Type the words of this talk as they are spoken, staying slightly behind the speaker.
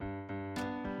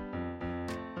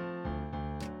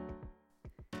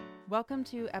Welcome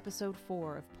to episode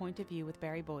 4 of Point of View with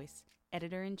Barry Boyce,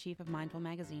 editor-in-chief of Mindful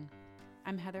Magazine.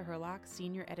 I'm Heather Herlock,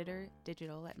 senior editor,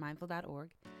 digital at mindful.org,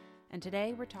 and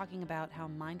today we're talking about how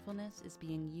mindfulness is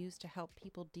being used to help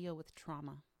people deal with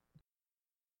trauma.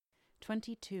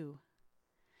 22.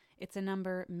 It's a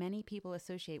number many people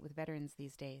associate with veterans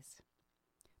these days.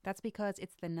 That's because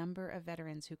it's the number of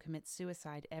veterans who commit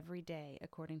suicide every day,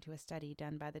 according to a study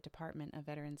done by the Department of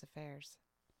Veterans Affairs.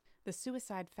 The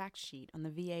suicide fact sheet on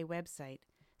the VA website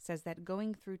says that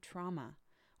going through trauma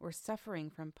or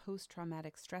suffering from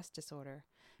post-traumatic stress disorder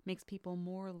makes people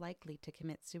more likely to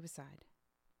commit suicide.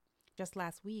 Just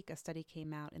last week, a study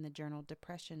came out in the journal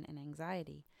Depression and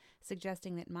Anxiety,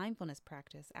 suggesting that mindfulness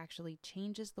practice actually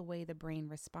changes the way the brain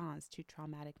responds to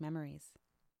traumatic memories.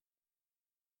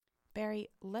 Barry,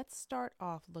 let's start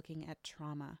off looking at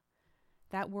trauma.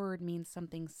 That word means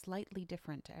something slightly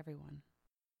different to everyone.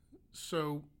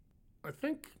 So, I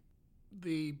think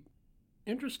the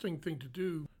interesting thing to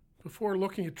do before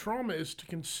looking at trauma is to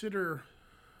consider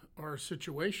our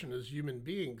situation as human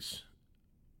beings.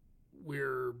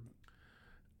 We're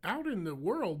out in the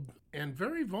world and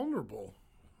very vulnerable.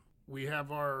 We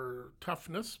have our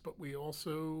toughness, but we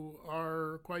also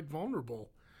are quite vulnerable.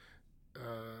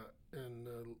 And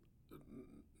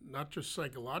not just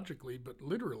psychologically, but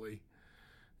literally.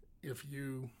 If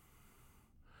you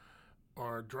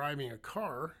are driving a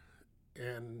car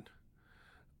and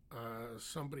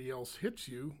somebody else hits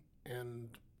you and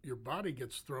your body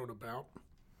gets thrown about,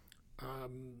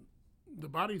 the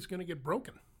body's going to get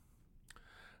broken.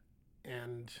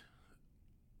 And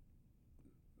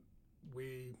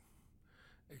we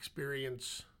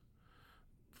experience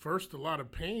first a lot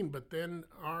of pain, but then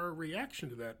our reaction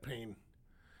to that pain.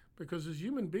 Because as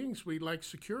human beings, we like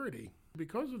security.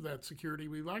 Because of that security,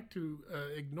 we like to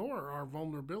ignore our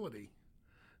vulnerability.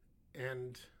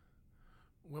 And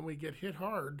when we get hit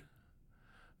hard,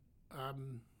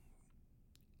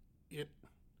 it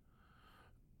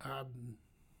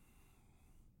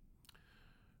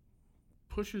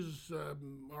pushes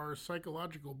our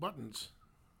psychological buttons.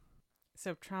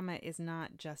 So trauma is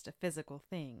not just a physical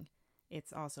thing,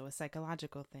 it's also a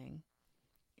psychological thing.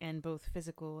 And both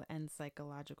physical and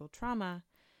psychological trauma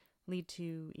lead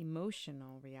to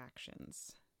emotional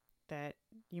reactions that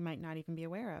you might not even be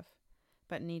aware of,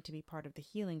 but need to be part of the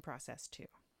healing process too.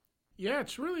 Yeah,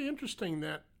 it's really interesting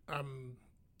that,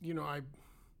 I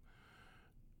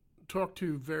talked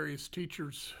to various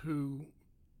teachers who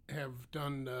have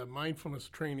done mindfulness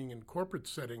training in corporate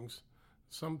settings,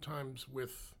 sometimes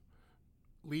with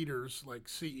leaders like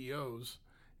CEOs,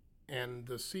 and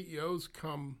the CEOs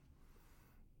come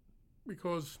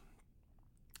because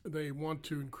they want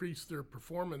to increase their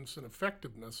performance and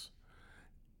effectiveness.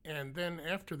 And then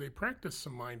after they practice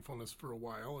some mindfulness for a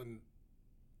while and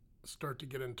start to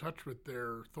get in touch with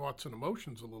their thoughts and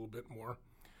emotions a little bit more,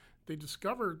 they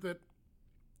discover that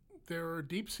there are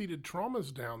deep-seated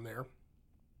traumas down there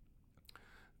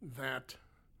that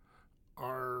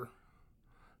are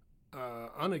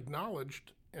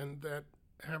unacknowledged and that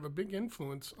have a big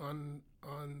influence on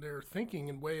their thinking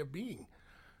and way of being,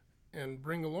 and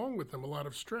bring along with them a lot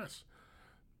of stress.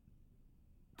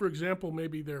 For example,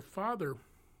 maybe their father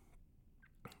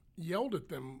yelled at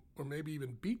them or maybe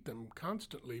even beat them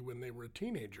constantly when they were a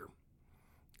teenager.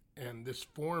 And this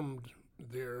formed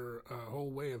their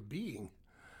whole way of being.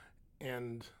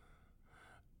 And,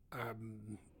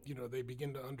 they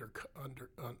begin to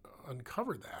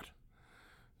uncover that.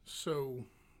 So,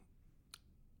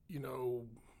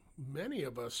 many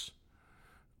of us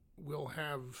will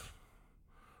have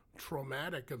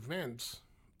traumatic events,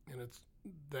 and it's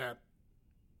that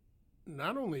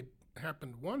not only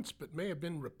happened once, but may have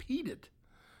been repeated.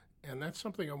 And that's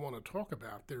something I want to talk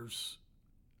about. There's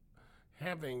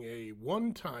having a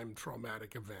one-time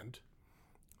traumatic event,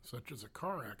 such as a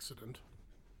car accident,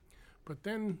 but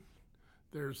then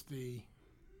there's the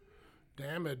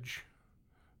damage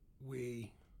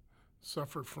we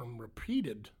suffer from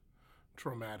repeated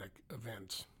traumatic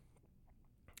events.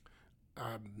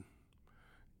 And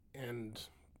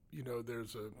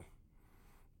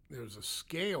there's a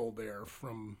scale there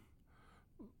from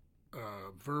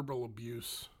verbal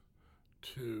abuse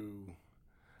to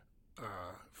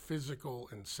physical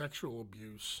and sexual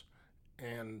abuse,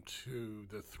 and to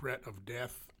the threat of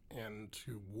death, and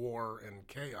to war and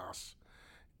chaos.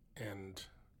 And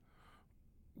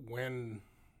when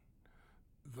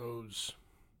those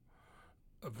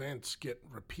events get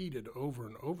repeated over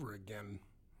and over again,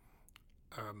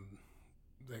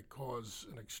 they cause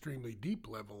an extremely deep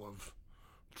level of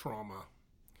trauma.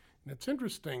 And it's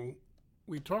interesting,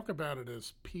 we talk about it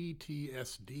as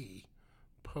PTSD,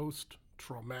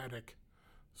 post-traumatic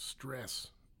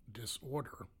stress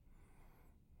disorder.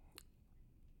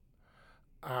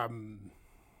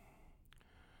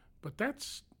 But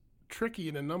that's tricky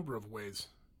in a number of ways.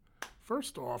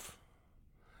 First off,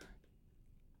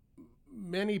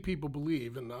 many people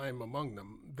believe, and I'm among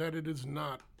them, that it is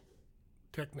not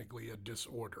technically a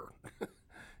disorder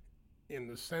in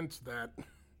the sense that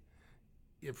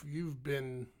if you've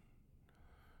been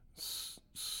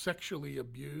sexually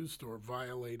abused or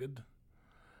violated,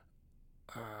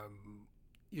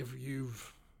 if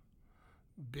you've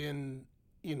been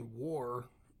in war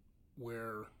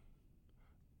where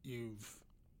you've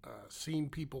seen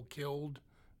people killed,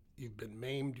 you've been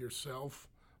maimed yourself,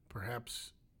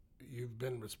 perhaps you've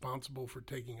been responsible for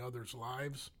taking others'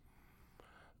 lives,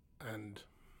 and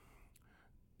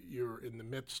you're in the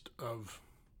midst of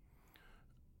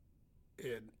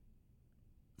a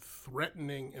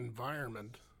threatening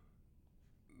environment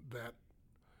that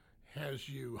has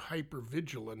you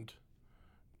hyper-vigilant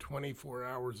 24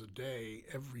 hours a day,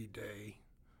 every day,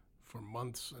 for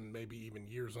months and maybe even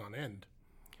years on end.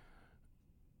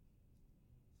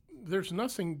 There's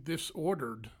nothing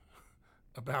disordered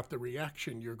about the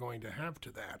reaction you're going to have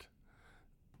to that.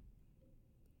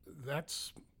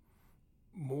 That's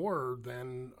more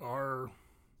than our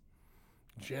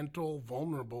gentle,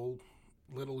 vulnerable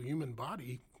little human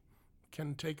body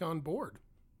can take on board.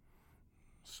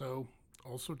 So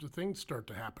all sorts of things start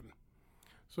to happen.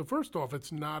 So first off,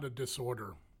 it's not a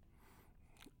disorder.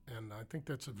 And I think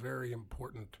that's a very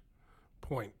important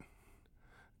point.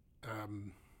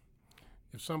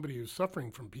 If somebody who's suffering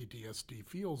from PTSD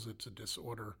feels it's a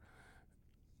disorder,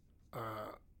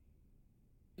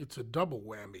 it's a double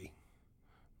whammy,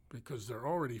 because they're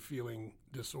already feeling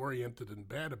disoriented and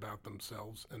bad about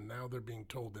themselves, and now they're being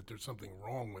told that there's something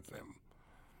wrong with them.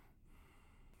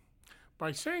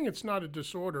 By saying it's not a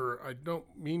disorder, I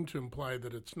don't mean to imply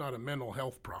that it's not a mental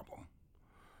health problem.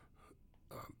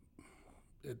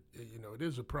 It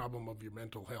is a problem of your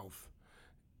mental health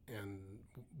and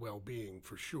well-being,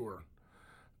 for sure.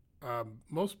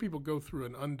 Most people go through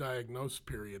an undiagnosed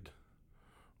period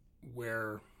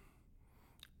where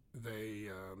they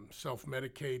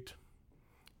self-medicate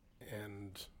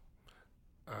and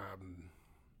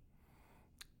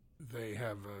they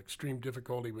have extreme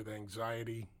difficulty with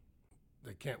anxiety.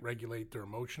 They can't regulate their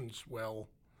emotions well.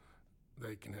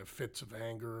 They can have fits of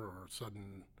anger or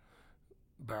sudden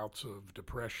bouts of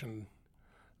depression.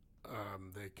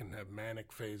 They can have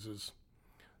manic phases.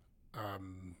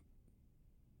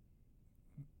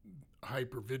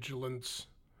 Hypervigilance,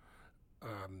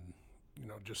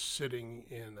 just sitting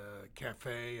in a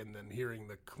cafe and then hearing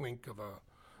the clink of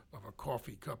a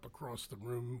coffee cup across the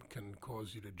room can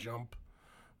cause you to jump.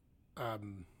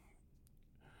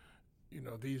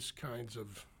 These kinds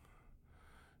of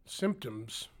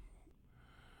symptoms,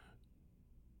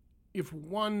 if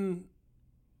one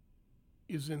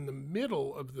is in the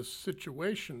middle of the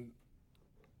situation,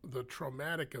 the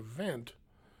traumatic event,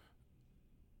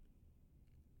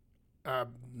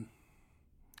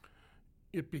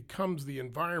 it becomes the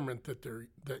environment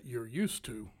that you're used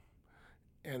to.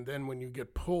 And then when you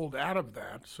get pulled out of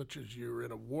that, such as you're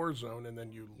in a war zone and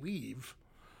then you leave,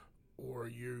 or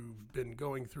you've been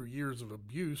going through years of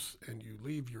abuse and you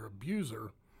leave your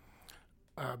abuser,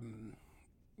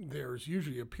 there's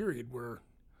usually a period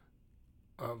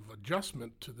of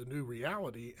adjustment to the new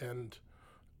reality, and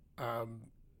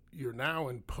you're now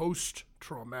in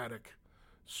post-traumatic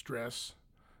stress,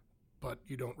 but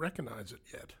you don't recognize it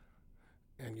yet.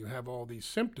 And you have all these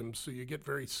symptoms, so you get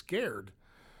very scared,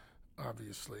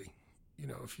 obviously.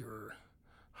 If you're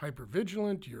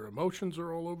hypervigilant, your emotions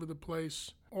are all over the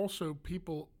place. Also,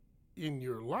 people in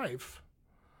your life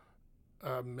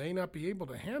may not be able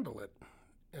to handle it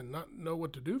and not know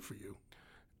what to do for you.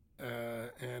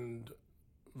 And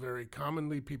very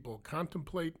commonly, people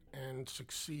contemplate and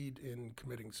succeed in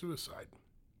committing suicide.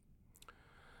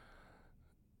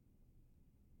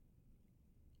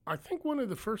 I think one of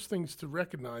the first things to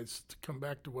recognize, to come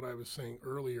back to what I was saying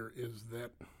earlier, is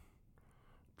that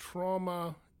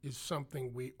trauma is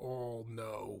something we all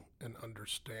know and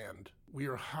understand. We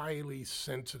are highly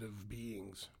sensitive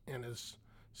beings, and as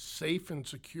safe and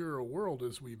secure a world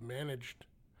as we've managed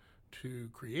to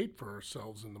create for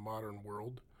ourselves in the modern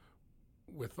world,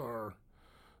 with our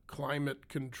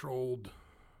climate-controlled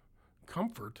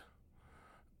comfort,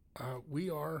 we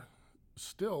are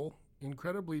still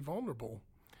incredibly vulnerable.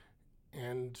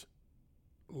 And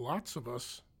lots of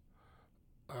us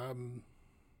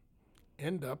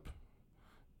end up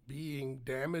being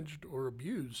damaged or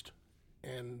abused.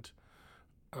 And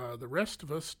the rest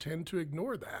of us tend to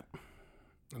ignore that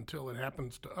until it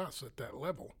happens to us at that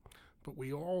level. But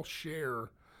we all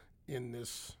share in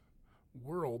this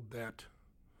world that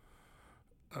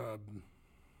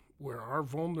where our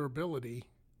vulnerability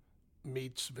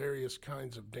meets various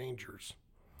kinds of dangers.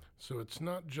 So it's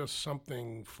not just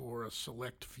something for a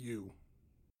select few.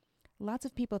 Lots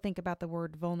of people think about the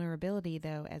word vulnerability,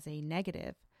 though, as a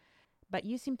negative, but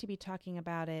you seem to be talking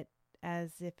about it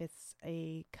as if it's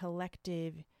a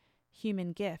collective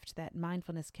human gift that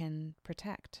mindfulness can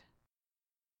protect.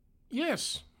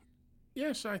 Yes,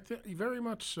 I think very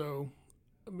much so.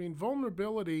 I mean,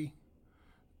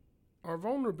 our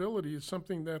vulnerability is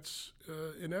something that's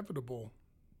inevitable.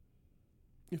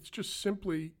 It's just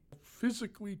simply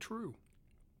physically true.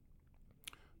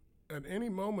 At any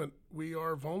moment, we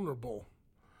are vulnerable.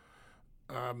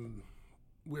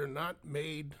 We're not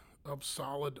made of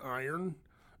solid iron,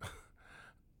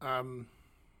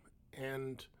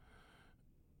 and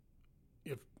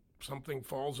if something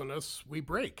falls on us, we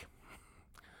break.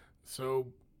 So,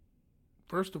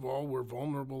 first of all, we're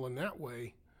vulnerable in that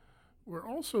way. We're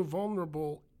also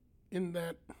vulnerable in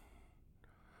that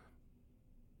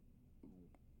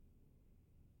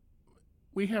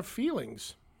we have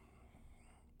feelings,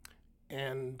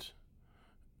 and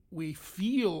we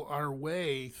feel our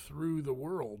way through the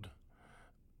world,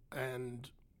 and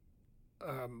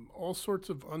all sorts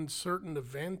of uncertain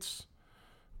events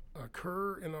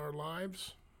occur in our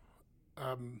lives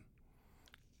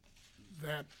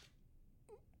that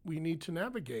we need to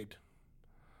navigate.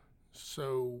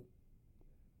 So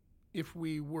if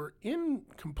we were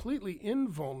completely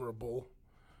invulnerable,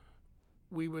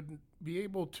 we would be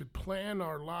able to plan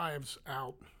our lives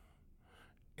out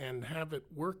and have it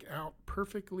work out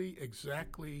perfectly,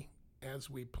 exactly as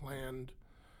we planned,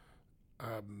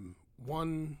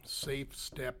 one safe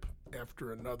step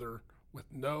after another with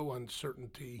no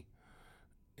uncertainty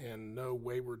and no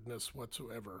waywardness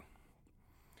whatsoever.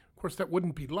 Of course, that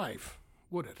wouldn't be life,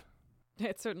 would it?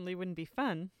 It certainly wouldn't be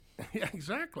fun. Yeah,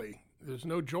 exactly. There's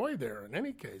no joy there in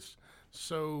any case.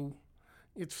 So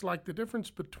it's like the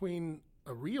difference between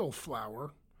a real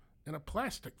flower and a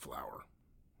plastic flower.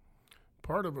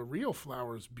 Part of a real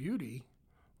flower's beauty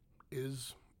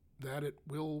is that it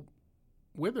will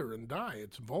wither and die.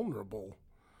 It's vulnerable.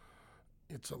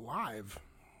 It's alive.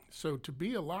 So to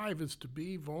be alive is to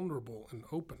be vulnerable and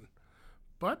open.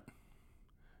 But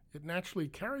it naturally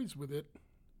carries with it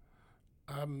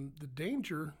the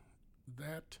danger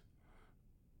that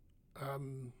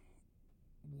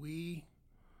we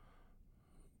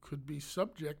could be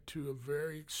subject to a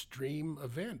very extreme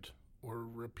event or a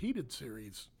repeated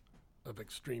series of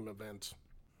extreme events.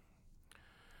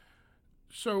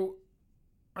 So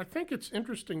I think it's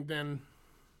interesting then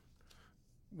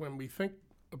when we think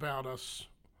about us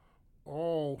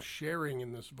all sharing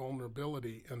in this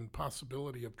vulnerability and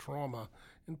possibility of trauma,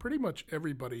 and pretty much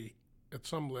everybody at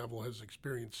some level has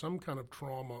experienced some kind of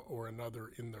trauma or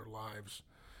another in their lives,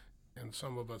 and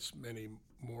some of us many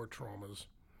more traumas.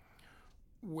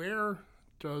 Where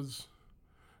does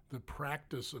the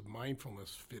practice of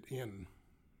mindfulness fit in?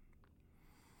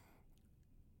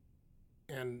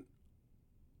 And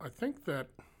I think that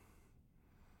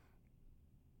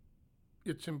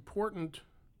it's important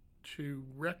to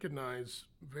recognize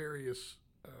various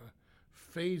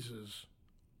phases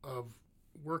of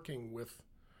working with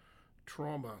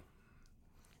trauma.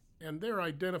 And they're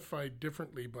identified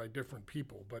differently by different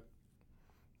people, but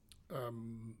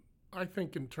I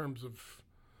think in terms of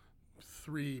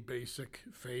three basic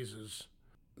phases.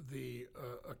 The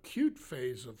acute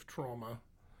phase of trauma,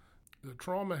 the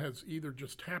trauma has either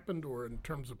just happened or in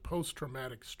terms of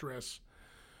post-traumatic stress,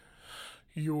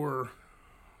 you're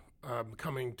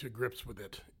coming to grips with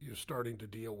it. You're starting to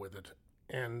deal with it.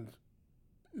 And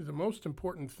the most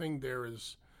important thing there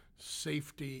is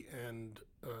safety and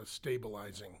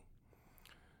stabilizing.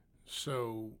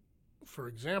 So, for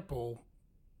example,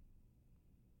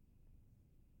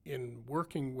 in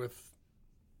working with,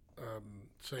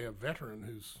 say, a veteran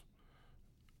who's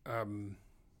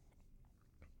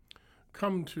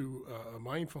come to a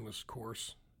mindfulness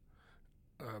course,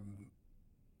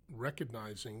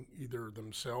 recognizing either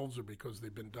themselves or because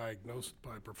they've been diagnosed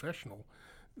by a professional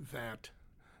that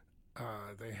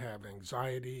they have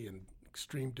anxiety and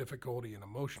extreme difficulty in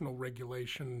emotional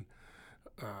regulation,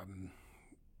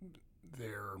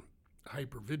 they're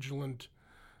hypervigilant,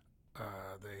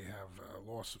 they have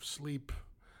loss of sleep,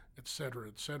 et cetera,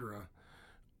 et cetera.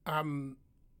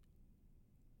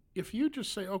 If you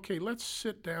just say, okay, let's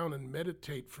sit down and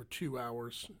meditate for 2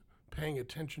 hours, paying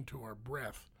attention to our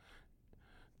breath,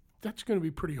 that's going to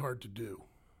be pretty hard to do.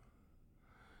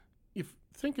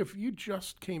 Think if you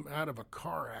just came out of a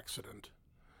car accident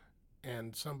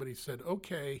and somebody said,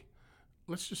 okay,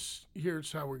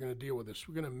 here's how we're going to deal with this.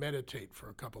 We're going to meditate for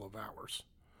a couple of hours.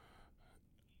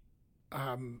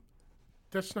 um,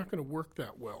 that's not going to work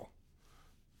that well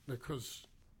because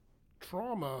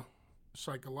trauma,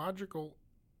 psychological,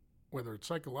 whether it's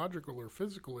psychological or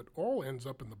physical, it all ends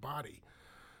up in the body.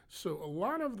 So a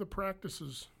lot of the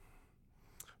practices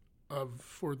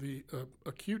for the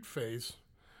acute phase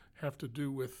have to do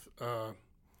with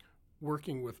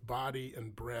working with body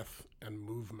and breath and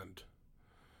movement,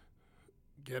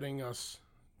 getting us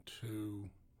to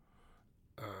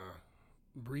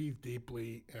breathe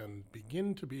deeply and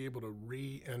begin to be able to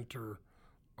re-enter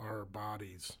our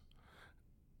bodies.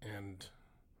 And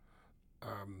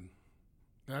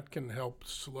that can help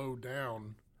slow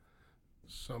down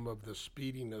some of the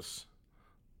speediness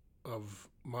of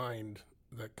mind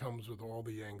that comes with all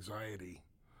the anxiety,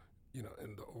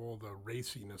 and all the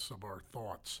raciness of our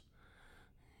thoughts.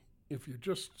 If you're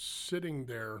just sitting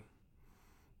there,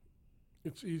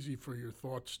 it's easy for your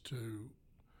thoughts to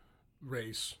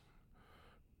race.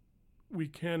 We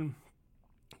can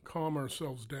calm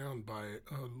ourselves down by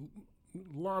a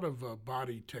lot of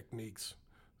body techniques.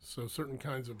 So certain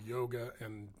kinds of yoga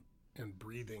and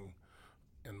breathing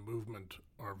and movement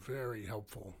are very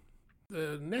helpful.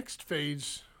 The next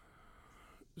phase,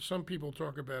 some people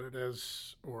talk about it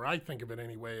as, or I think of it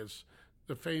anyway, as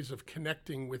the phase of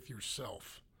connecting with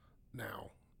yourself.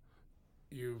 Now,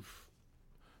 you've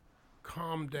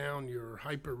calmed down your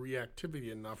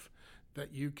hyperreactivity enough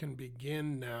that you can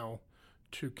begin now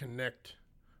to connect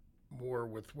more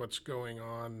with what's going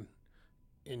on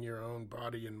in your own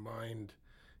body and mind.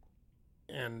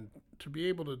 And to be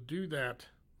able to do that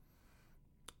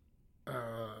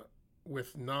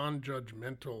with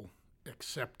non-judgmental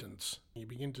acceptance, you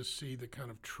begin to see the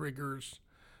kind of triggers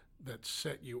that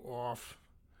set you off.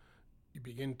 You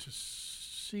begin to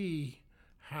see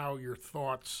how your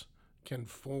thoughts can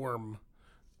form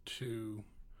to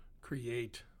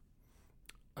create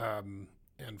and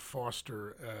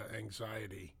foster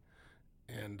anxiety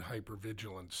and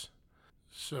hypervigilance.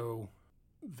 So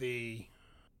the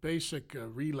basic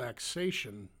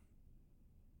relaxation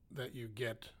that you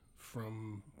get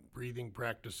from breathing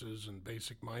practices and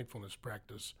basic mindfulness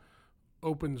practice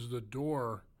opens the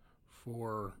door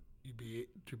for you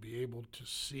to be able to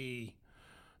see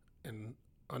and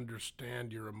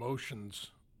understand your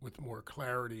emotions with more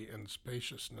clarity and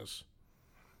spaciousness.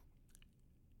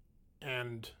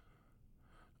 And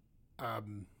as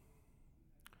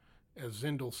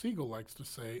Zindel Siegel likes to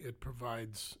say, it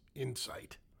provides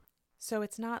insight. So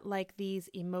it's not like these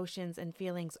emotions and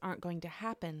feelings aren't going to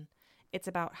happen. It's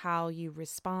about how you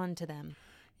respond to them.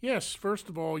 Yes, first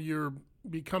of all, you're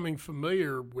becoming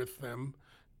familiar with them,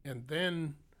 and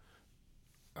then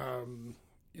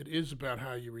it is about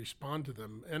how you respond to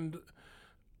them. And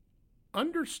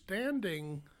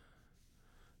understanding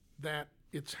that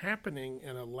it's happening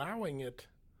and allowing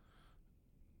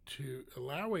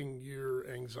your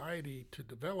anxiety to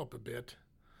develop a bit,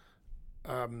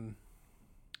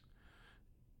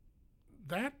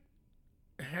 that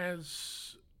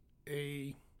has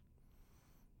a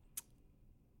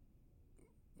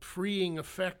freeing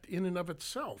effect in and of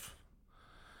itself,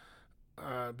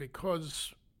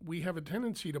 because we have a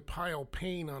tendency to pile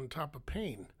pain on top of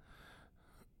pain.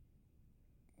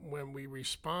 When we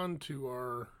respond to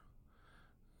our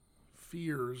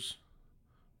fears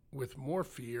with more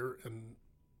fear and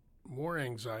more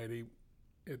anxiety,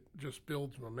 it just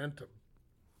builds momentum.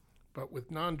 But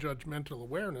with non-judgmental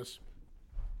awareness,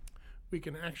 we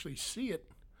can actually see it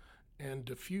and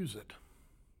diffuse it.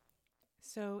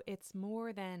 So it's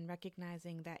more than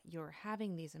recognizing that you're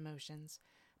having these emotions.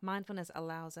 Mindfulness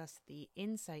allows us the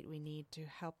insight we need to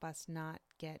help us not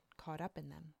get caught up in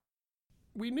them.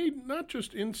 We need not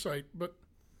just insight, but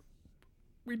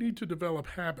we need to develop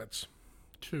habits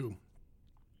too.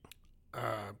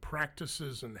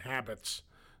 Practices and habits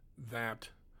that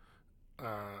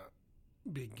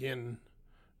begin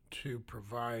to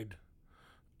provide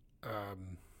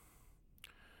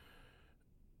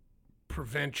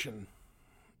prevention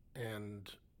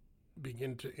and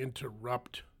begin to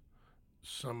interrupt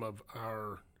some of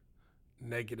our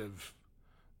negative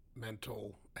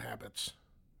mental habits.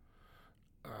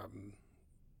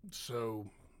 So,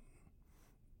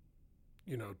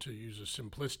 to use a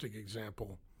simplistic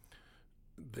example,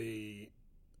 the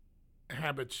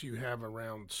habits you have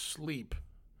around sleep,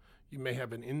 you may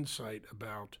have an insight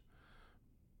about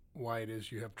why it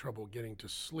is you have trouble getting to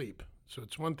sleep. So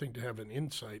it's one thing to have an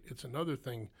insight. It's another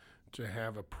thing to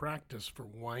have a practice for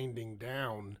winding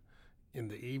down in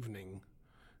the evening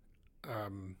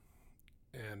and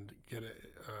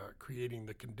creating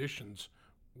the conditions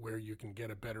where you can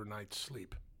get a better night's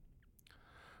sleep.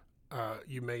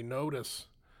 You may notice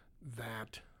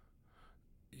that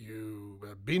you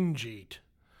binge eat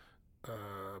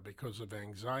because of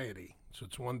anxiety. So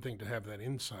it's one thing to have that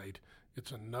insight.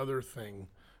 It's another thing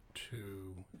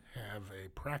to have a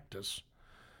practice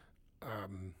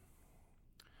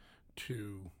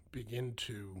to begin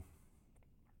to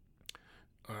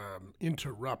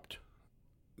interrupt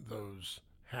those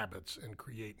habits and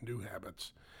create new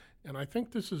habits. And I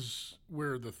think this is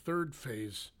where the third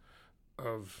phase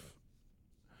of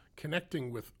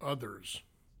connecting with others.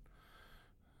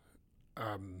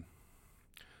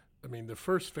 The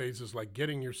first phase is like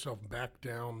getting yourself back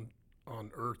down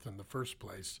on earth in the first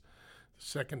place. The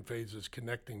second phase is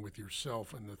connecting with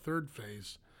yourself, and the third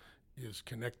phase is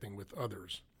connecting with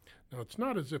others. Now, it's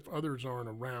not as if others aren't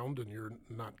around and you're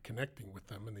not connecting with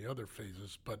them in the other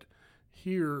phases, but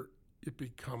here it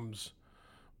becomes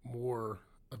more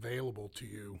available to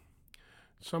you.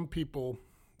 Some people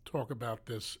talk about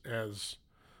this as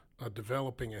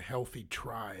developing a healthy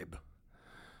tribe,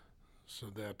 so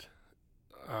that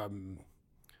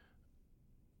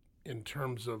in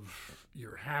terms of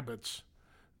your habits,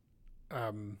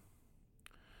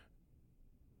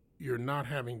 you're not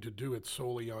having to do it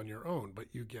solely on your own, but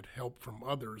you get help from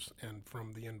others and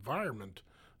from the environment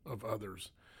of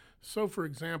others. So, for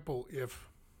example, if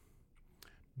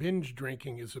binge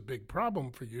drinking is a big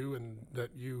problem for you and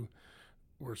that you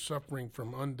were suffering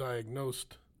from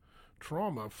undiagnosed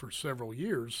trauma for several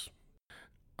years,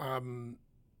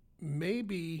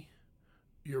 maybe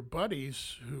your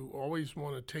buddies who always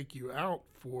want to take you out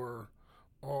for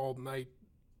all-night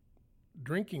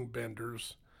drinking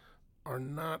benders are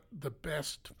not the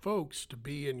best folks to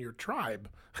be in your tribe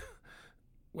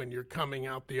when you're coming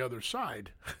out the other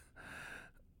side.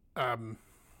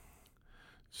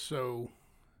 So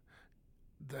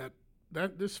that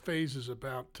this phase is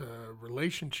about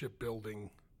relationship building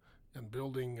and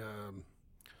building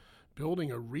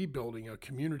rebuilding a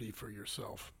community for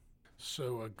yourself.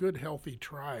 So a good, healthy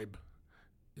tribe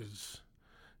is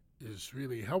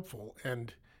really helpful.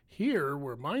 And here,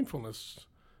 where mindfulness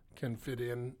can fit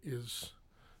in, is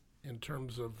in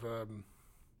terms of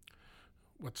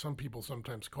what some people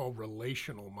sometimes call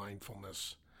relational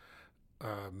mindfulness,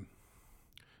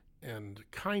 and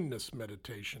kindness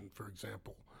meditation, for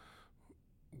example,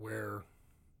 where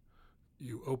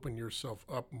you open yourself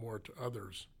up more to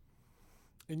others.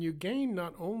 And you gain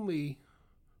not only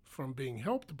from being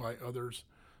helped by others,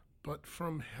 but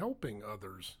from helping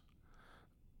others,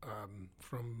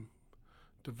 from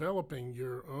developing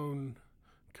your own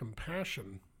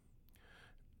compassion.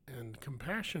 And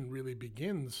compassion really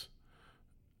begins,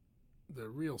 the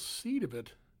real seed of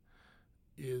it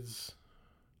is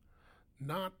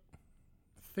not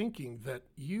thinking that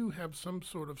you have some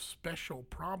sort of special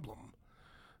problem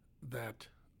that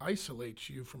isolates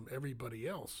you from everybody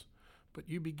else, but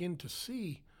you begin to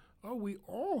see, oh, we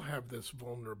all have this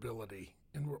vulnerability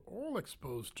and we're all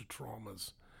exposed to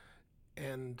traumas,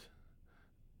 and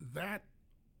that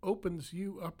opens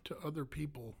you up to other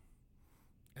people,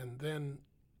 and then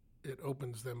it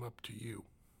opens them up to you.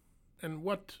 And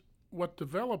what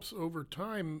develops over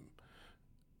time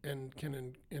and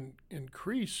can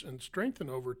increase and strengthen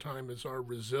over time is our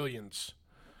resilience.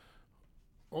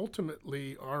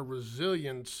 Ultimately, our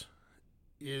resilience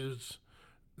is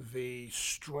the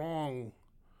strong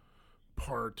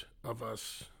part of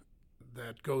us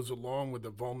that goes along with the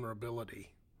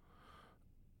vulnerability.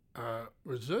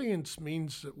 Resilience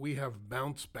means that we have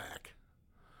bounce back.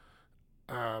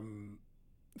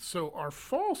 So our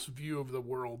false view of the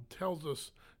world tells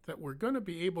us that we're going to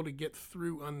be able to get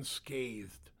through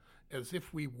unscathed, as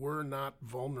if we were not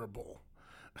vulnerable.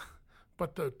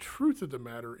 But the truth of the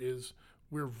matter is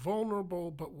we're vulnerable,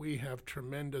 but we have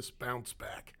tremendous bounce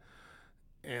back.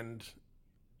 And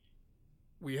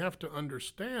we have to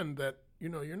understand that,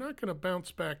 you're not going to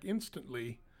bounce back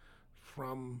instantly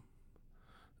from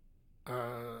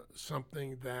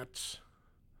something that's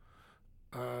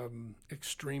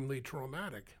extremely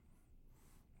traumatic.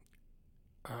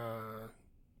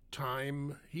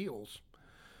 Time heals.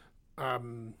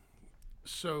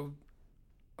 So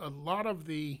a lot of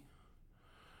the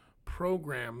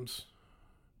programs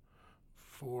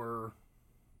for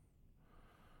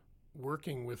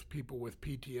working with people with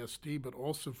PTSD, but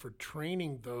also for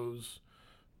training those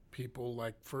people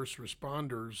like first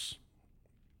responders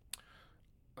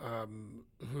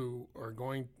who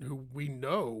we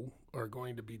know are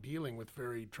going to be dealing with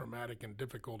very traumatic and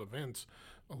difficult events.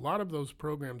 A lot of those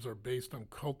programs are based on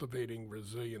cultivating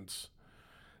resilience,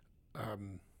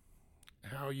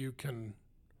 how you can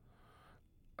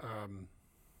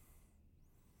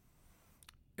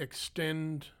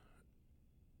extend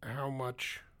how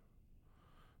much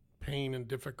pain and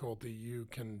difficulty you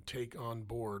can take on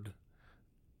board,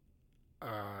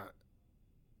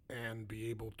 and be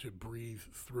able to breathe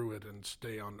through it and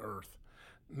stay on Earth.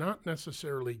 Not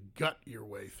necessarily gut your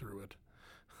way through it.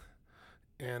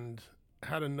 And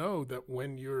how to know that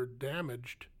when you're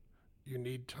damaged, you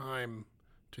need time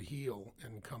to heal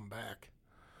and come back.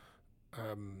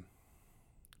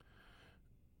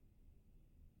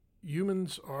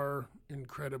 Humans are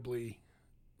incredibly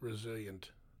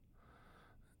resilient,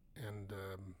 and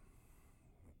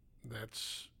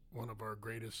that's one of our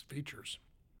greatest features.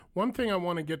 One thing I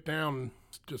want to get down,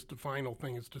 just a final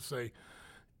thing, is to say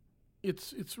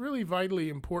it's really vitally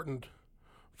important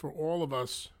for all of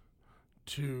us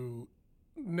to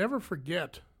never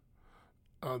forget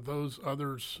those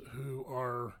others who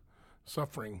are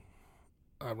suffering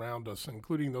around us,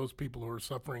 including those people who are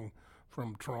suffering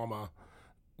from trauma.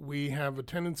 We have a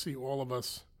tendency, all of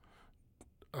us,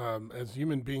 as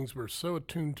human beings, we're so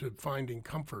attuned to finding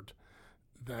comfort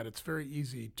that it's very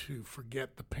easy to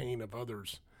forget the pain of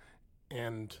others.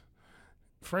 And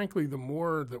frankly, the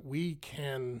more that we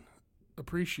can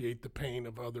appreciate the pain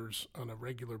of others on a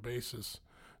regular basis,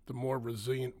 the more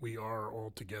resilient we are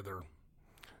altogether,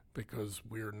 because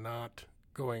we're not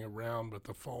going around with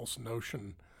the false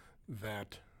notion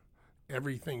that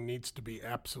everything needs to be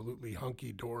absolutely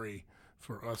hunky-dory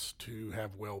for us to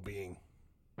have well-being.